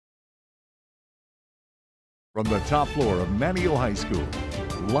From the top floor of Manteo High School,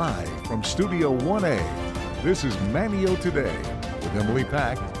 live from Studio 1A, this is Manteo Today with Emily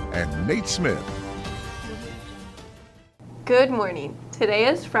Pack and Nate Smith. Good morning. Today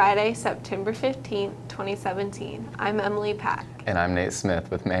is Friday, September 15th, 2017. I'm Emily Pack. And I'm Nate Smith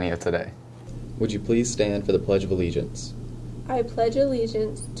with Manteo Today. Would you please stand for the Pledge of Allegiance? I pledge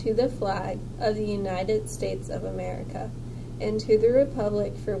allegiance to the flag of the United States of America and to the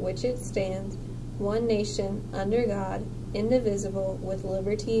republic for which it stands, one nation, under God, indivisible, with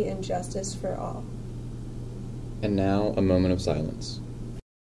liberty and justice for all. And now, a moment of silence.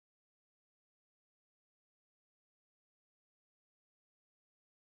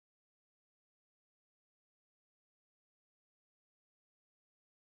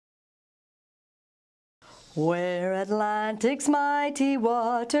 Where Atlantic's mighty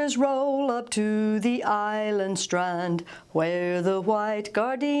waters roll up to the island strand, where the white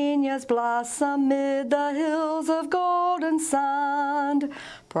gardenias blossom mid the hills of golden sand,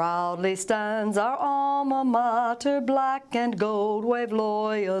 proudly stands our alma mater, black and gold wave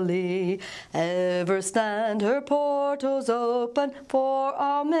loyally. Ever stand her portals open for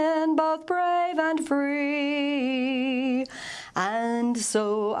all men, both brave and free. And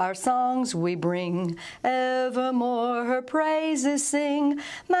so our songs we bring, evermore her praises sing.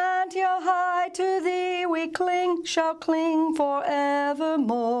 Manteo High, to thee we cling, shall cling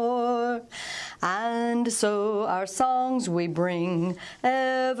forevermore. And so our songs we bring,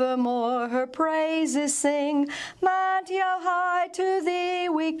 evermore her praises sing. Manteo High, to thee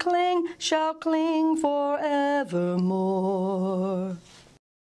we cling, shall cling forevermore.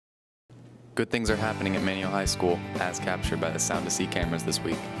 Good things are happening at Manteo High School, as captured by the Sound to See cameras this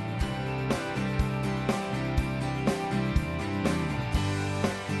week.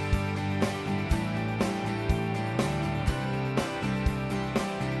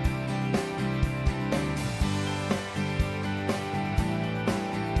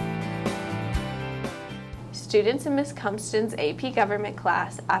 Students in Ms. Cumpston's AP Government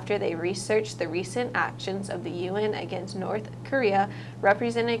class, after they researched the recent actions of the UN against North Korea,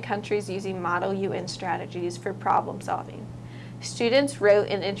 represented countries using Model UN strategies for problem solving. Students wrote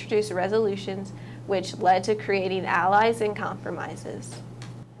and introduced resolutions which led to creating allies and compromises.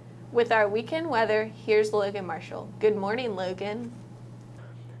 With our weekend weather, here's Logan Marshall. Good morning, Logan.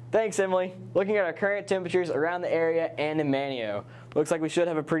 Thanks, Emily. Looking at our current temperatures around the area and in Manteo, looks like we should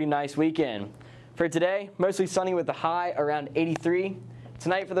have a pretty nice weekend. For today, mostly sunny with a high around 83.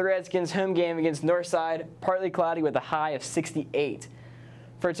 Tonight for the Redskins' home game against Northside, partly cloudy with a high of 68.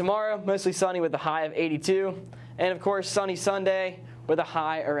 For tomorrow, mostly sunny with a high of 82. And of course, sunny Sunday with a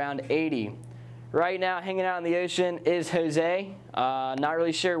high around 80. Right now, hanging out in the ocean is Jose. Not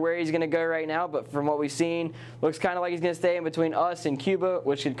really sure where he's going to go right now, but from what we've seen, looks kind of like he's going to stay in between us and Cuba,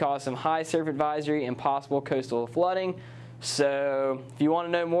 which could cause some high surf advisory and possible coastal flooding. So if you want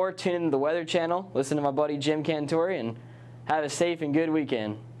to know more, tune into the Weather Channel, listen to my buddy Jim Cantori, and have a safe and good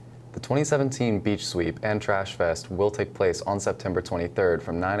weekend. The 2017 Beach Sweep and Trash Fest will take place on September 23rd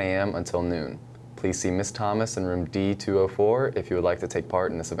from 9 a.m. until noon. Please see Ms. Thomas in room D204 if you would like to take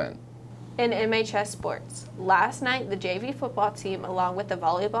part in this event. In MHS sports, last night the JV football team along with the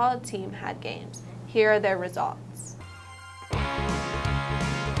volleyball team had games. Here are their results.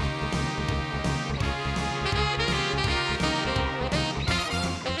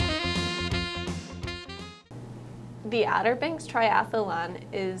 The Outer Banks Triathlon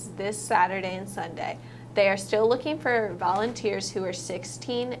is this Saturday and Sunday. They are still looking for volunteers who are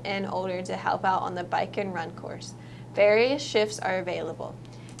 16 and older to help out on the bike and run course. Various shifts are available.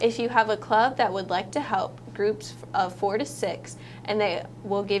 If you have a club that would like to help, groups of 4 to 6, and they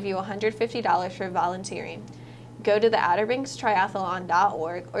will give you $150 for volunteering. Go to the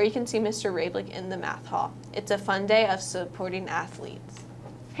outerbankstriathlon.org, or you can see Mr. Rablick in the math hall. It's a fun day of supporting athletes.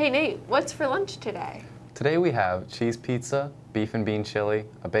 Hey Nate, what's for lunch today? Today we have cheese pizza, beef and bean chili,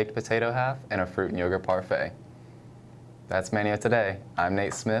 a baked potato half, and a fruit and yogurt parfait. That's Manteo Today. I'm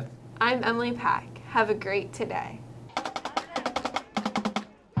Nate Smith. I'm Emily Pack. Have a great today.